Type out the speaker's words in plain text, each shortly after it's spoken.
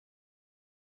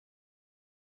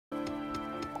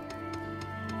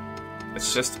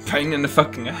It's just a pain in the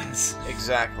fucking ass.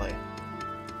 Exactly.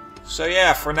 So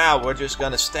yeah, for now we're just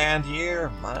gonna stand here,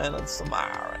 mining some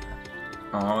iron.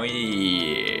 Oh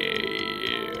yeah.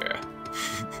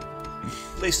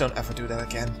 Please don't ever do that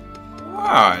again.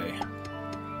 Why?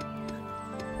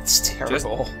 It's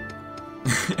terrible.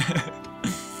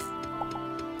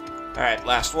 Alright,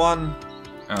 last one.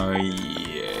 Oh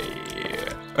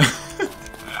yeah.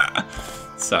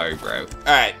 Sorry, bro.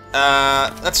 Alright,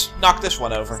 let's knock this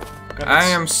one over. I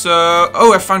am so...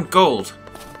 Oh, I found gold.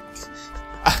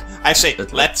 I say,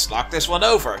 let's knock this one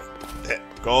over.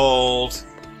 Gold.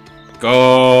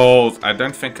 Gold. I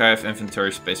don't think I have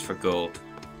inventory space for gold.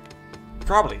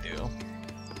 Probably do.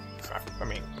 I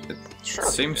mean, It sure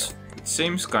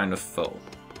seems kind of full.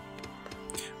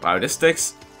 Wow, this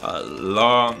takes a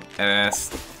long ass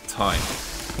time.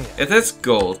 It is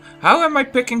gold. How am I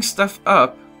picking stuff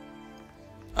up?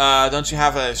 Don't you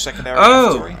have a secondary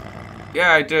inventory?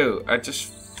 Yeah, I do. I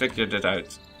just figured it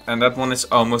out. And that one is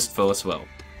almost full as well.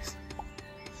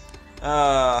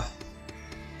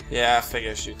 Yeah, I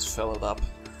figured you'd fill it up.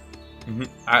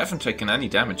 I haven't taken any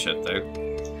damage yet, though.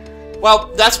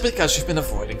 Well, that's because you've been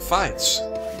avoiding fights.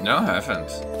 No, I haven't.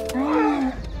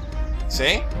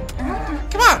 See?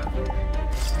 Come on!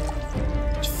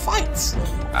 Fight!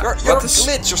 You're a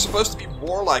glitch, you're supposed to be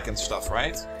warlike and stuff,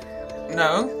 right?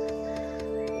 No.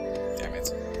 Damn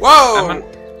it. Whoa!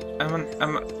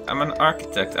 I'm an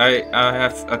architect. I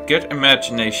have a good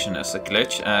imagination as a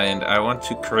glitch, and I want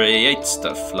to create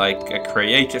stuff like a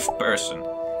creative person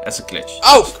as a glitch.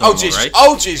 Oh Jesus! Right?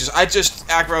 Oh Jesus! I just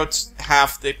aggroed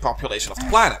half the population of the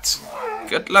planet.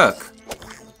 Good luck.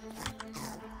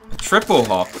 Triple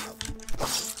hop.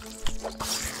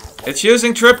 It's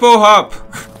using triple hop.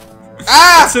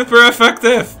 Ah! It's super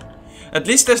effective. At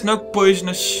least there's no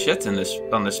poisonous shit in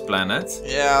on this planet.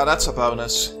 Yeah, that's a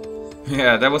bonus.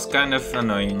 Yeah, that was kind of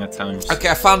annoying at times. Okay,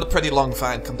 I found a pretty long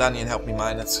vine. Come down here and help me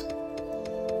mine it.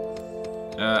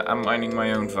 I'm mining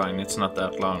my own vine. It's not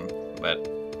that long, but...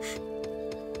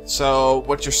 So,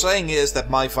 what you're saying is that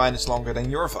my vine is longer than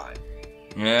your vine?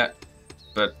 Yeah,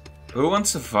 but who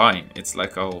wants a vine? It's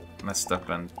like all messed up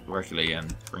and wrinkly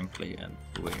and wrinkly and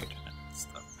weird and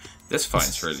stuff. This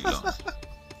vine's really long.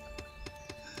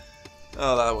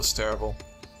 Oh, that was terrible.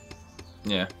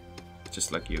 Yeah,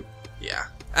 just like you. Yeah.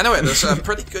 Anyway, there's a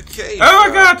pretty good cave. Oh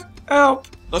my god! Help!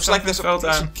 Looks Something like there's fell a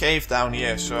down. decent cave down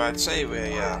here, so I'd say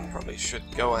we probably should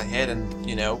go ahead and,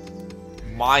 you know,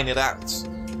 mine it out.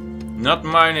 Not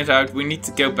mine it out. We need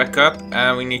to go back up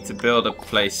and we need to build a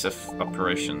place of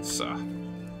operations.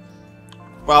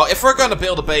 Well, if we're gonna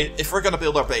build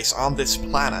our base on this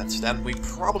planet, then we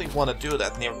probably want to do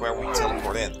that near where we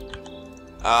teleport in.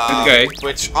 Okay.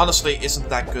 Which honestly isn't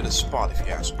that good a spot, if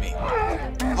you ask me.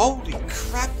 Holy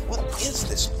crap! What is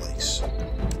this place?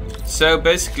 So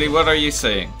basically, what are you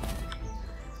saying?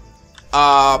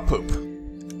 Poop.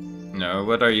 No,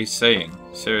 what are you saying?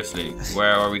 Seriously,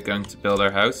 where are we going to build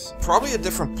our house? Probably a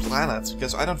different planet,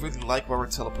 because I don't really like where we're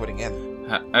teleporting in.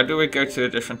 How do we go to a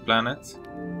different planet?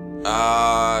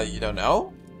 You don't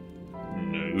know?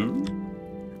 No.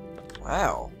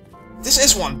 Wow. This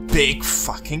is one big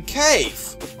fucking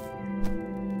cave!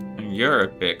 You're a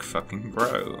big fucking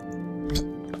bro.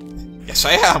 Yes,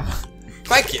 I am.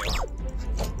 Thank you.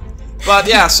 But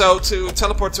yeah, so to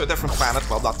teleport to a different planet,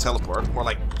 well, not teleport, more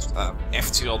like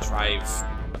FTL drive,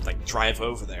 like drive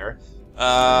over there,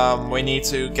 we need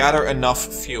to gather enough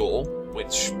fuel,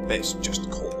 which is just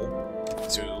coal,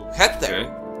 to head there.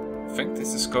 Okay. I think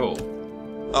this is coal.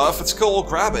 If it's coal,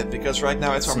 grab it, because right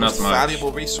now it's our most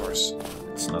valuable resource.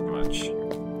 It's not much.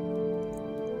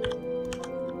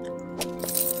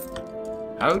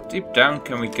 How deep down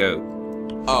can we go?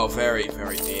 Oh, very,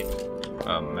 very deep.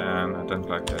 Oh man, I don't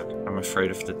like that. I'm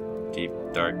afraid of the deep,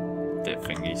 dark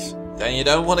thingies. Then you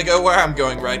don't want to go where I'm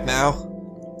going right now.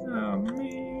 Oh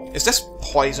me. Is this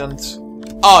poisoned?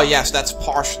 Oh yes, that's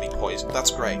partially poisoned. That's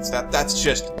great. That's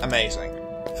just amazing.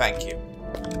 Thank you.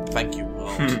 Thank you,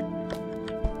 world.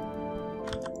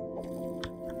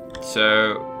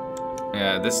 So,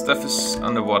 yeah, this stuff is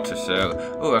underwater,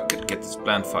 so... Oh, I could get this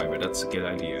plant fiber, that's a good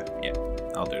idea. Yeah,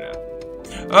 I'll do that.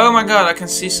 Oh my god, I can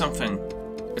see something.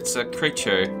 It's a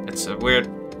creature. It's a weird...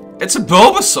 It's a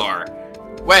Bulbasaur!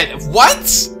 Wait,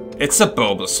 what? It's a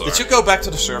Bulbasaur. Did you go back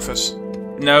to the surface?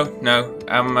 No.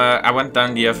 I went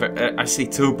down the other... I see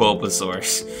two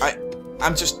Bulbasaurs.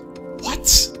 I'm just...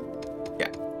 What?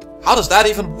 Yeah. How does that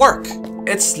even work?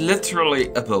 It's literally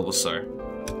a Bulbasaur.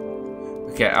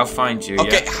 Okay, I'll find you,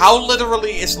 okay, yeah? How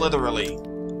literally is literally?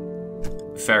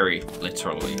 Very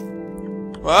literally.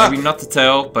 What? Maybe not the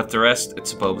tail, but the rest,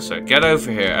 it's a Bulbasaur. Get over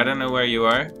here, I don't know where you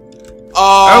are.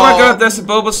 Oh my god, there's a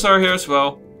Bulbasaur here as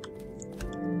well.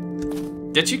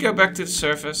 Did you go back to the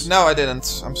surface? No, I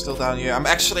didn't. I'm still down here. I'm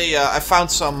actually, I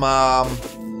found some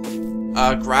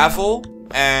gravel,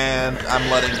 and I'm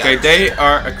letting Okay, they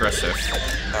are aggressive.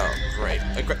 Oh, great.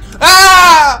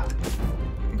 Ah!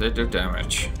 They do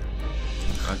damage.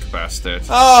 Like a bastard.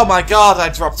 Oh my god, I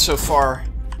dropped so far.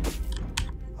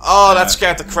 Oh, that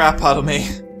scared the crap out of me.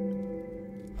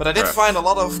 But I did find a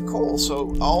lot of coal,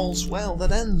 so all's well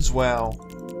that ends well.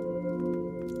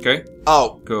 Okay.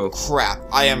 Oh, cool. Crap.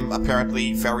 I am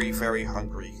apparently very, very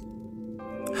hungry.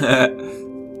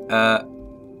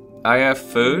 I have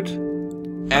food.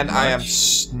 And I am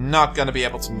not gonna be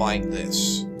able to mine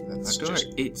this. That's How do I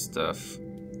eat stuff?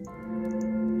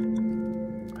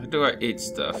 How do I eat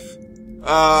stuff?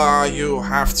 You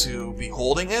have to be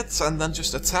holding it and then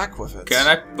just attack with it. Can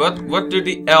I? What do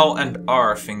the L and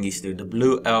R thingies do? The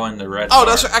blue L and the red Oh, R?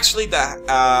 those are actually the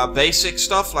basic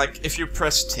stuff. Like if you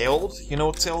press tilde, you know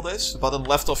what tilde is? The button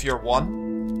left of your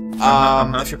one.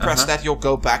 If you press that, you'll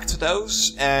go back to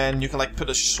those, and you can like put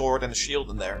a sword and a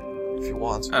shield in there if you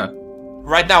want. Oh.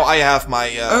 Right now, I have my.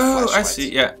 Oh, flashlight. I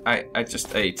see. Yeah, I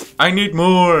just ate. I need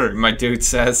more. My dude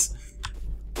says.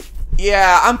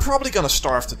 Yeah, I'm probably gonna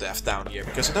starve to death down here,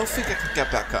 because I don't think I can get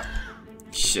back up.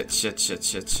 Shit.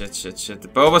 The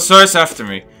Bulbasaur's after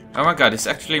me. Oh my god, he's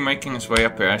actually making his way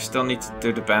up here. I still need to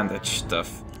do the bandage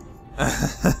stuff.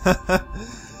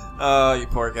 Oh, you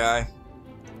poor guy.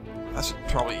 I should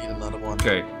probably eat another one.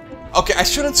 Okay. Okay, I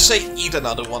shouldn't say eat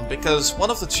another one, because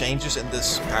one of the changes in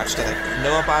this patch that I do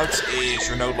know about is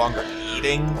you're no longer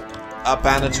eating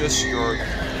bandages, you're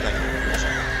like...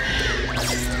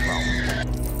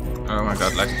 Oh my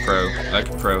god, like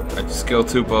a pro. I just killed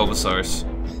 2 Bulbasaurs.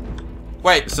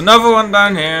 Wait. There's another one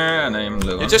down here, and I'm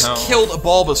low on You just health. killed a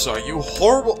Bulbasaur, you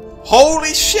horrible...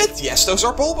 Holy shit, yes, those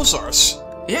are Bulbasaurs!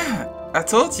 Yeah, I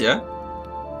told you.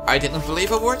 I didn't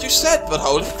believe a word you said, but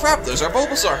holy crap, those are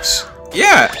Bulbasaurs.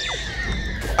 Yeah!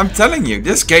 I'm telling you,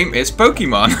 this game is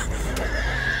Pokemon.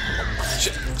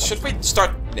 Should we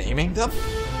start naming them?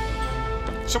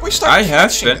 Should we start I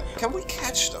have catching been. them? Can we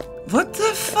catch them? What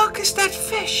the fuck is that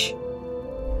fish?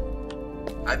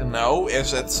 I don't know.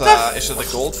 Is it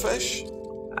a goldfish?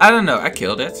 I don't know, I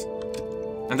killed it.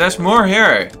 And there's more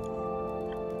here.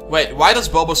 Wait, why does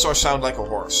Bulbasaur sound like a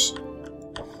horse?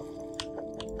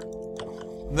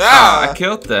 Ah, I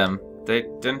killed them. They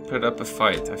didn't put up a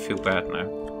fight. I feel bad now.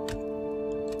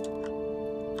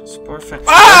 Spore fan.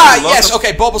 Ah, yes.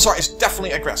 Okay, Bulbasaur is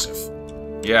definitely aggressive.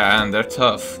 Yeah, and they're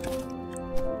tough.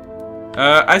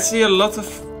 I see a lot of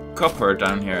copper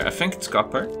down here. I think it's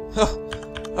copper.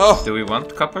 Oh. Do we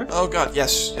want copper? Oh god,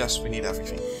 yes, we need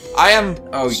everything. I am.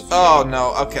 Oh. Oh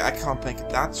no. Okay, I can't make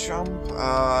that jump.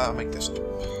 I'll make this jump.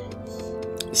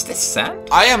 Is this sand?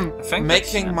 I am think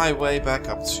making my way back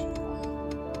up to you.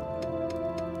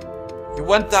 You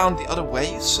went down the other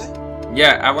way, you say?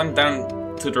 Yeah, I went down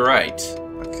to the right.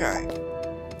 Okay.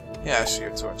 Yeah, I see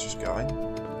your torch is going.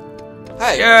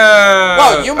 Hey! Yeah!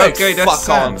 Wow, you make okay, fuck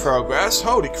on progress.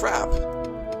 Holy crap.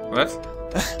 What?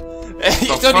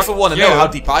 You don't even want to know how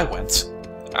deep I went.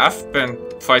 I've been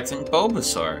fighting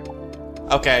Bulbasaur.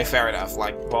 Okay, fair enough.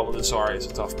 Like, Bulbasaur is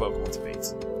a tough Pokemon to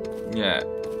beat. Yeah.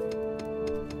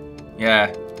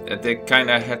 Yeah, they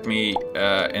kinda had me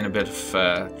in a bit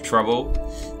of trouble.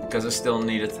 Because I still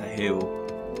needed to heal.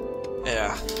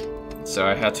 Yeah. So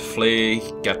I had to flee,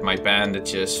 get my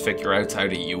bandages, figure out how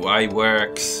the UI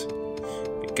works.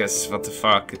 Because what the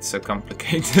fuck, it's so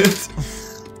complicated.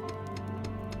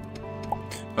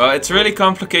 Well, it's really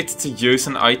complicated to use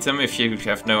an item if you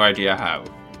have no idea how.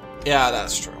 Yeah,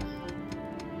 that's true.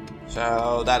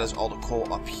 So that is all the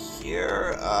coal up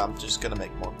here. I'm just gonna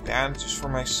make more bandages for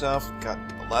myself. Got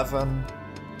 11.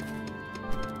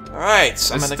 Alright,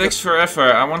 so it takes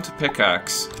forever. I want a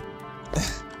pickaxe.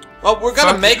 Well, we're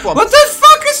gonna make one. What the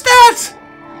fuck is that?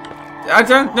 I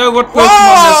don't know what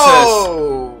Pokemon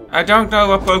this is. I don't know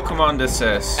what Pokemon this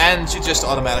is. And you just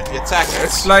automatically attack it.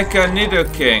 It's like a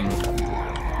Nidoking.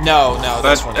 No, but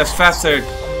this one a fatter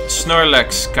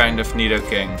Snorlax kind of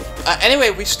Nidoking.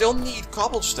 Anyway, we still need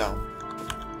cobblestone.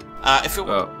 If it.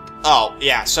 Oh,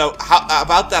 yeah. So how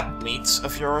about that meat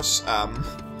of yours?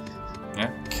 Yeah.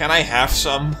 Can I have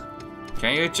some?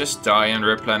 Can you just die and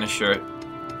replenish your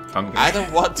hunger? I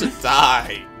don't want to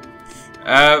die.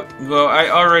 Well, I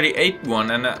already ate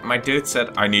one, and my dude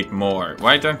said I need more.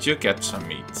 Why don't you get some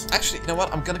meat? Actually, you know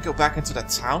what? I'm gonna go back into that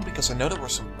town because I know there were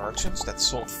some merchants that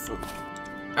sold food.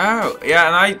 Oh, yeah,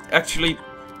 and I actually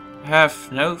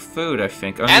have no food, I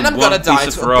think. Only and I'm gonna die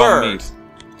to a bird. Meat.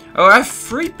 Oh, I have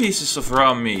 3 pieces of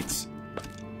raw meat.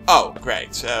 Oh,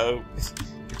 great. So,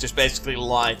 you just basically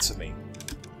lied to me.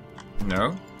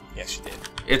 No. Yes, you did.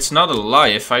 It's not a lie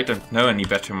if I don't know any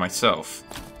better myself.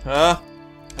 Huh?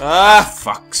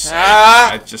 Fuck's sake.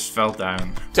 I just fell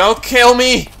down. Don't kill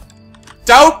me!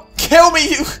 Don't kill me,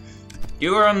 you!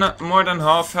 You are on more than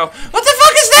half health. What the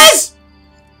fuck is this?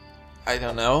 I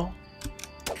don't know.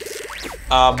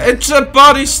 It's a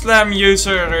body slam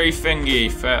user-y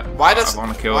thingy. Why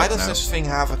does this thing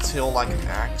have a tail like an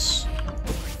axe?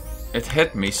 It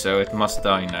hit me, so it must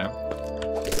die now.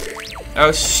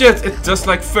 Oh shit, it does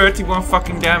like 31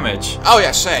 fucking damage. Oh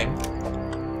yeah, same.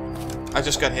 I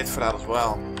just got hit for that as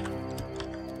well.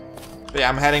 But yeah,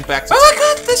 I'm heading back to... Oh my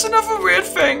god, there's another weird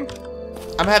thing.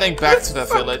 I'm heading back to the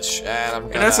village, and I'm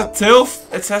gonna... It has a tail,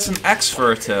 it has an axe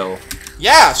for a tail.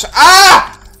 Yeah, so...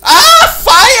 Ah! Ah!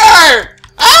 Fire!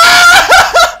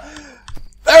 Ah!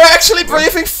 They're actually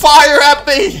breathing fire at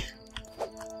me!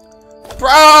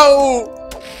 Bro!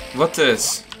 What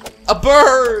is? A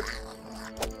bird!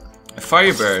 A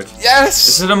firebird? Yes!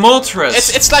 Is it a Moltres?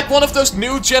 It's like one of those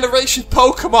new generation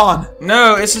Pokemon!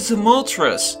 No, is it a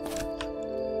Moltres?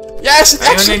 Yes, it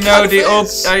actually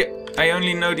I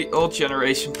only know the old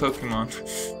generation Pokemon.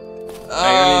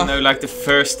 I only know like the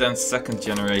first and second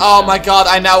generation. Oh my god,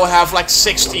 I now have like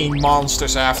 16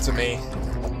 monsters after me.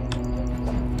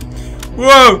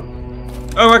 Whoa!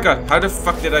 Oh my god, how the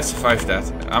fuck did I survive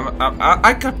that?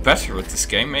 I got better with this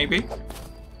game, maybe?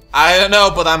 I don't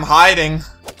know, but I'm hiding.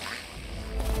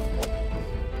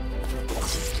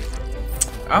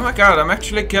 Oh my god, I'm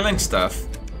actually killing stuff.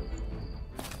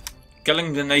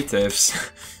 Killing the natives.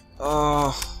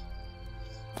 Oh.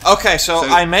 Okay, so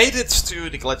I made it to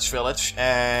the glitch village,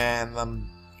 and I'm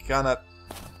gonna...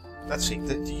 Let's see,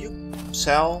 do you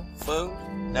sell food?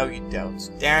 No, you don't.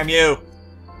 Damn you!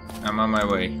 I'm on my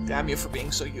way. Damn you for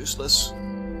being so useless.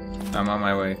 I'm on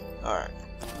my way. Alright.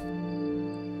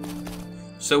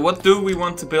 So what do we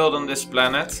want to build on this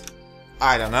planet?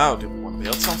 I don't know, do we want to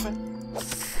build something?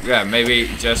 Yeah, maybe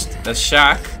just a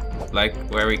shack, like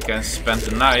where we can spend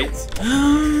the night.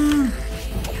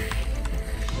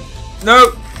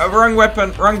 No! Wrong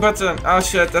weapon, wrong button. Oh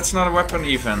shit, that's not a weapon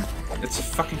even. It's a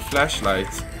fucking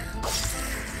flashlight.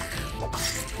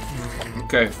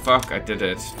 Okay, fuck, I did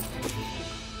it.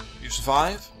 You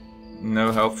survive?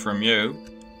 No help from you.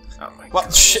 Oh my god.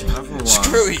 What shit?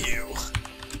 Screw you!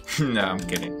 No, I'm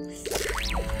kidding.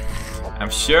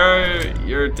 I'm sure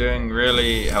you're doing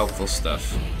really helpful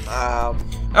stuff. Oh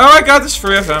my god, there's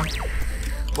 3 of them.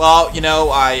 Well, you know,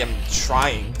 I am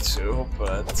trying to,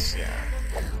 but yeah.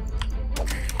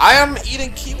 I am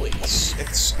eating kiwis.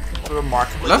 It's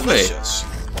remarkably delicious.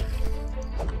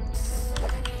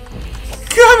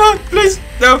 Come on, please,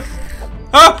 no!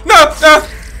 Oh no, no!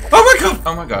 Oh my god!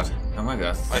 Oh my god! Oh my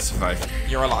god! I survived.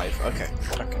 You're alive. Okay.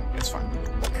 Okay, it's fine.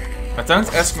 But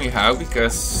don't ask me how,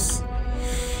 because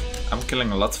I'm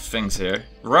killing a lot of things here.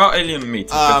 Raw alien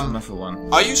meat. Another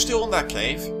one. Are you still in that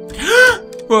cave?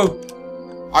 Whoa!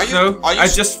 Are you? No, are you I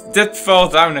just did fall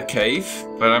down a cave,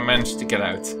 but I managed to get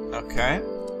out. Okay.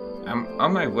 I'm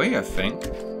on my way, I think.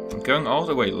 I'm going all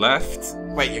the way left.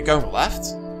 Wait, you're going left?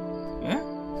 Yeah.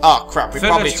 Oh crap! We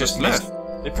probably just left.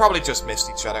 We probably just missed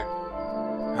each other.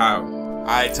 How?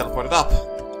 I teleported up.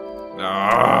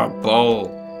 Ah,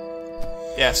 ball.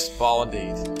 Yes, ball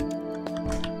indeed.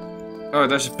 Oh,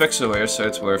 there's a pixel here, so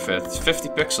it's worth it. 50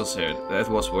 pixels here. That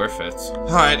was worth it.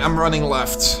 Alright, I'm running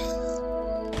left.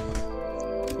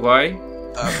 Why?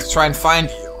 To try and find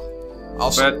you.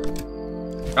 Also,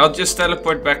 but I'll just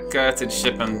teleport back to the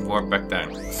ship and warp back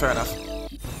down. Fair enough.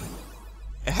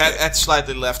 Head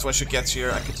slightly left. Once you get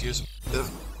here, I could use a...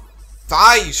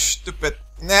 Die, you stupid...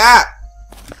 Nah!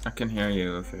 I can hear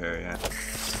you over here, yeah.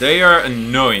 They are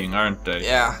annoying, aren't they?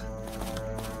 Yeah.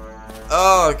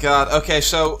 Oh god, okay,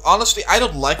 so honestly, I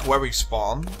don't like where we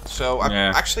spawn, so I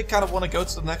actually kind of want to go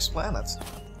to the next planet.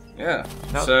 Yeah,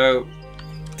 no. So,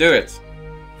 do it.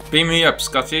 Beam me up,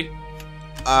 Scotty.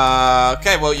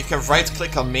 Okay, well, you can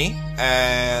right-click on me,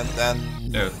 and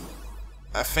then... No.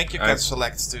 I think you can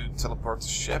select to teleport to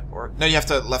ship, or... No, you have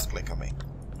to left-click on me.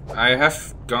 I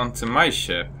have gone to my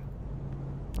ship.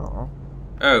 Uh-oh.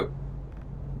 Oh.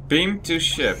 Beam to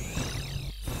ship.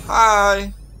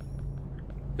 Hi!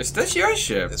 Is this your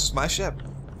ship? This is my ship.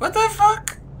 What the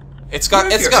fuck? It's got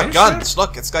guns. Ship?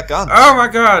 Look, it's got guns. Oh my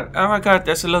god,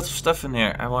 there's a lot of stuff in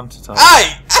here. I want to talk.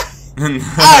 Aye!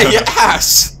 Aye, you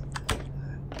ass!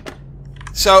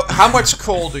 So, how much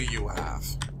coal do you have?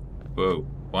 Whoa,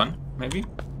 1 maybe?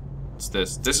 What's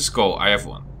this? This is coal, I have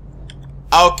 1.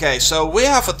 Okay, so we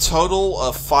have a total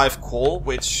of 5 coal,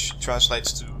 which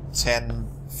translates to 10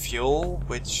 fuel,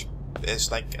 which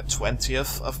is like a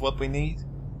 20th of what we need.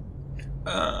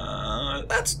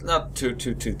 That's not too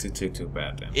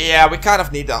bad then. Yeah, we kind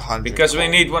of need 100. Because coal. we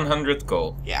need 100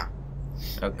 coal. Yeah.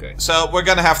 Okay. So we're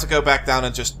gonna have to go back down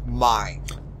and just mine.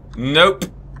 Nope.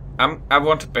 I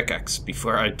want a pickaxe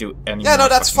before I do any Yeah, more no,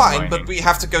 that's fucking fine, mining. but we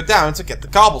have to go down to get the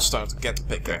cobblestone to get the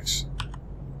pickaxe.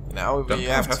 You know, Don't we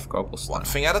have to, cobblestone. one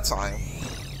thing at a time.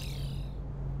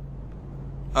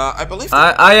 I believe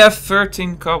I have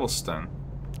 13 cobblestone.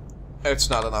 it's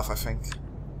not enough, I think.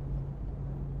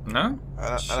 No?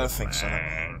 I don't think so.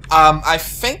 I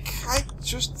think I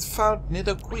just found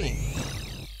Nido Queen.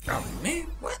 Oh man,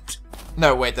 what?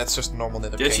 No, wait, that's just normal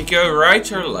Nido Did King. you go right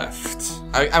or left?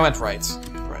 I went right.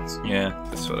 Right. Yeah,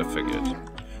 that's what I figured.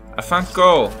 I found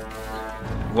coal.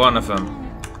 One of them.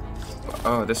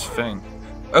 Oh, this thing.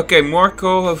 Okay, more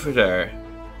coal over there.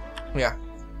 Yeah.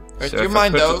 So you if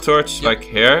mind I put though? the torch like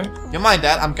here? You mind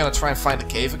that? I'm gonna try and find the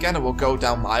cave again, and we'll go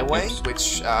down my way,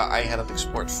 which I hadn't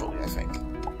explored fully, I think.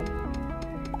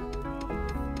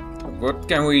 What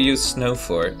can we use snow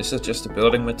for? Is it just a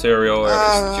building material, or is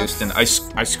it just an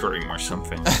ice cream or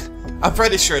something? I'm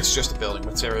pretty sure it's just a building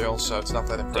material, so it's not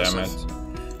that impressive.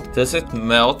 Damn it. Does it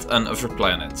melt on other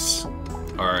planets?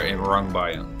 Or in wrong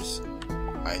biomes?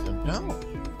 I don't know.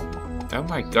 Oh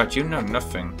my god, you know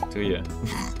nothing, do you?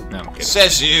 No, I'm kidding.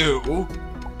 Says you!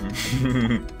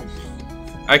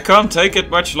 I can't take it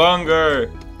much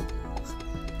longer!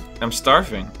 I'm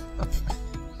starving.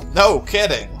 No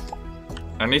kidding!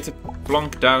 I need to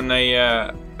plonk down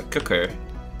a cooker.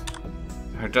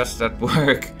 How does that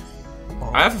work?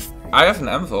 Oh. I have an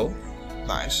anvil.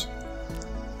 Nice.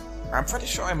 I'm pretty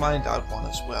sure I mined out one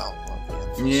as well.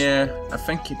 Yeah, I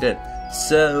think you did.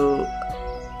 So,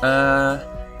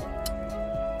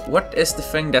 what is the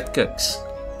thing that cooks?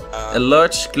 A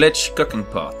large glitch cooking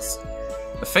pot.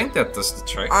 I think that does the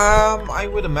trick. I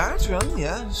would imagine,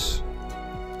 yes.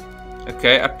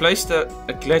 Okay, I placed a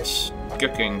glitch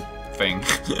cooking thing.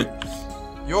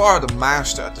 You are the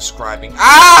master at describing.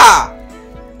 Ah!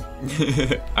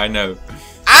 I know.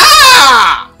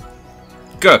 Ah!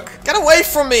 Cook. Get away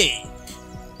from me!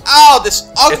 Oh,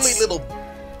 this ugly little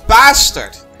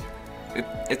bastard!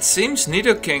 It seems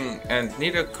Nidoking and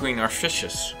Nidoqueen are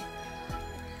fishes.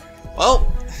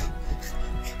 Well,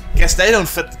 guess they don't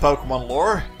fit the Pokemon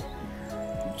lore.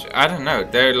 I don't know.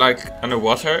 They're like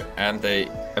underwater, and I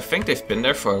think they've been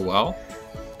there for a while.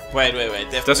 Wait.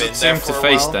 They've Doesn't been there seem for to a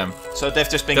face while? them. So they've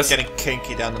just been Does- getting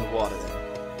kinky down in the water then.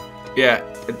 Yeah,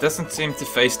 it doesn't seem to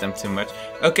face them too much.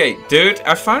 Okay, dude,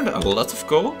 I found a lot of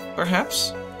coal,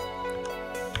 perhaps?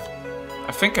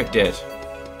 I think I did.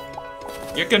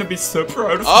 You're gonna be so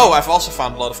proud of me. Oh, I've also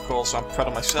found a lot of coal, so I'm proud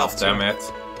of myself too. Damn it.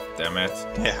 Damn it.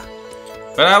 Yeah.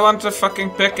 But I want a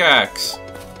fucking pickaxe.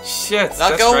 Shit, Now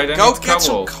that's go, right, I go need get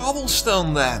cobble. some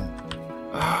cobblestone then.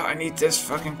 Ah, I need this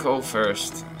fucking coal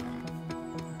first.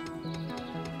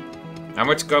 How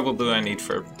much cobble do I need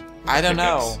for I don't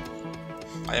know. pickaxe?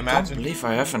 I I can't imagine. believe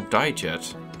I haven't died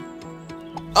yet.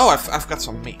 Oh, I've got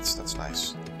some meat. That's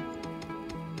nice.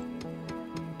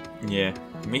 Yeah,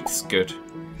 meat is good.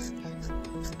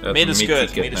 That Meat is meaty good.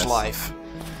 Meat is goodness. life.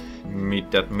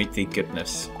 That meaty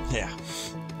goodness. Yeah.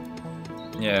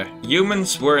 Yeah,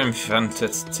 humans were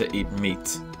invented to eat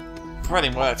meat. Pretty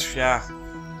much, yeah.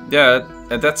 Yeah,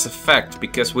 that's a fact,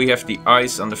 because we have the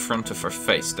eyes on the front of our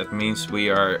face. That means we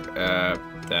are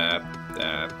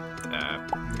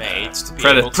Made to be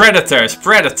able to...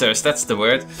 predators, that's the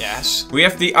word. Yes. We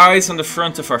have the eyes on the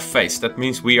front of our face. That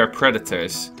means we are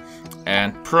predators.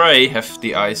 And prey have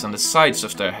the eyes on the sides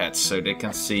of their heads, so they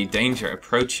can see danger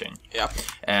approaching. Yep.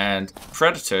 And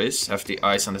predators have the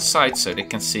eyes on the sides, so they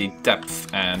can see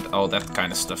depth and all that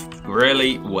kind of stuff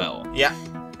really well. Yeah.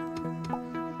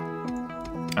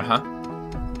 Uh-huh.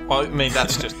 Well, I mean,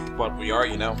 that's just what we are,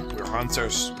 you know. We're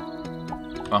hunters.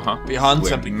 Uh-huh. We hunt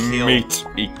We're and we kill. meat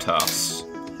eaters.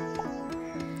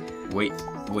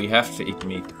 We have to eat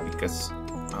meat because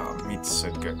meat's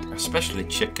so good. Especially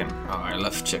chicken. Oh, I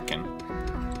love chicken.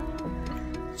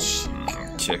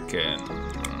 Chicken.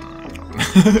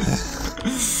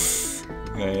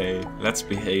 Hey, let's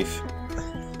behave.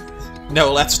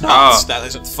 No, let's not. Oh. That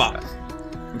isn't fun.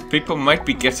 People might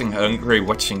be getting hungry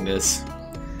watching this.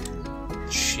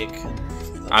 Chicken.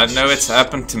 I know it's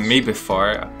happened to me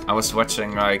before. I was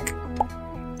watching like...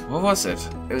 What was it?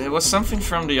 It was something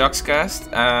from the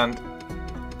Oxcast, and...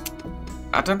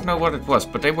 I don't know what it was,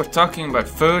 but they were talking about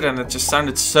food and it just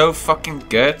sounded so fucking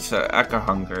good, so I got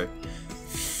hungry.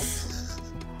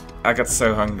 I got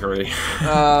so hungry.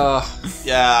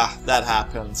 Yeah, that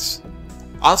happens.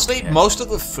 Honestly, most of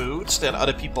the foods that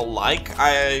other people like,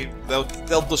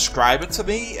 they'll describe it to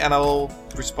me, and I'll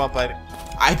respond by,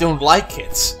 I don't like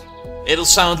it. It'll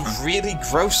sound really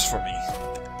gross for me.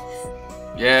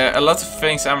 Yeah, a lot of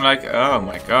things I'm like, oh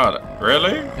my god,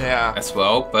 really? Yeah. As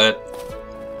well, but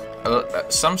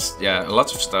yeah,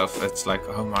 lots of stuff. It's like,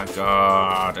 oh my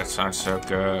god, that sounds so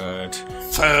good.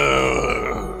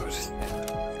 Food.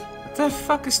 What the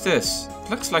fuck is this? It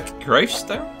looks like a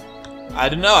gravestone. I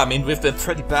don't know. I mean, we've been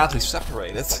pretty badly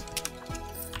separated.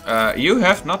 You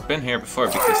have not been here before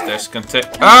because there's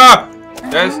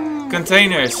there's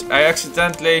containers. I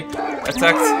accidentally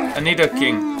attacked a Nido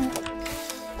King.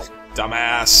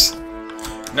 Dumbass.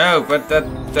 No, but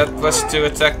that was to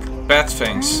attack bad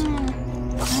things.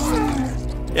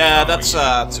 Yeah, that's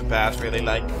too bad, really.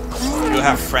 Like, you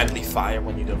have friendly fire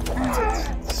when you don't want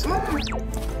it. So.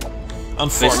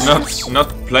 Unfortunately. It's not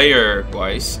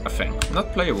player-wise, I think.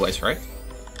 Not player-wise, right?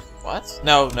 What?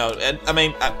 No. I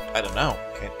mean, I don't know.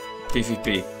 Okay.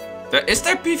 PvP. Is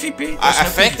there PvP? I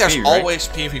think PvP, there's right? always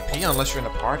PvP unless you're in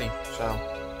a party. So.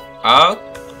 Oh,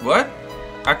 what?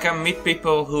 I can meet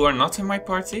people who are not in my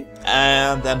party?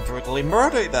 And then brutally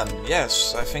murder them.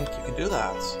 Yes, I think you can do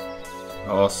that.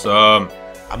 Awesome.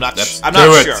 I'm not do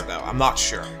sure though. I'm not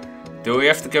sure. Do we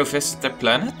have to go visit their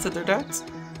planet to do that?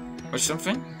 Or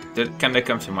something? Can they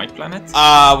come to my planet?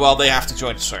 Well, they have to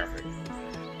join the server.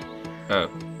 Oh,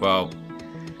 well,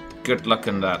 good luck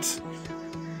on that.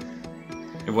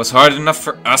 It was hard enough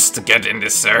for us to get in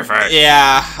this server.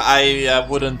 Yeah, I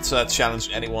wouldn't challenge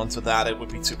anyone to that. It would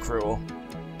be too cruel.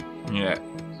 Yeah.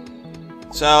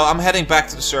 So I'm heading back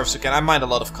to the surface again. I mined a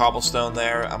lot of cobblestone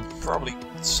there. I'm probably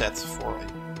set for a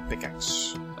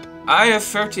pickaxe. I have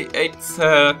 38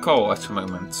 coal at the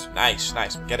moment. Nice.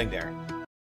 I'm getting there.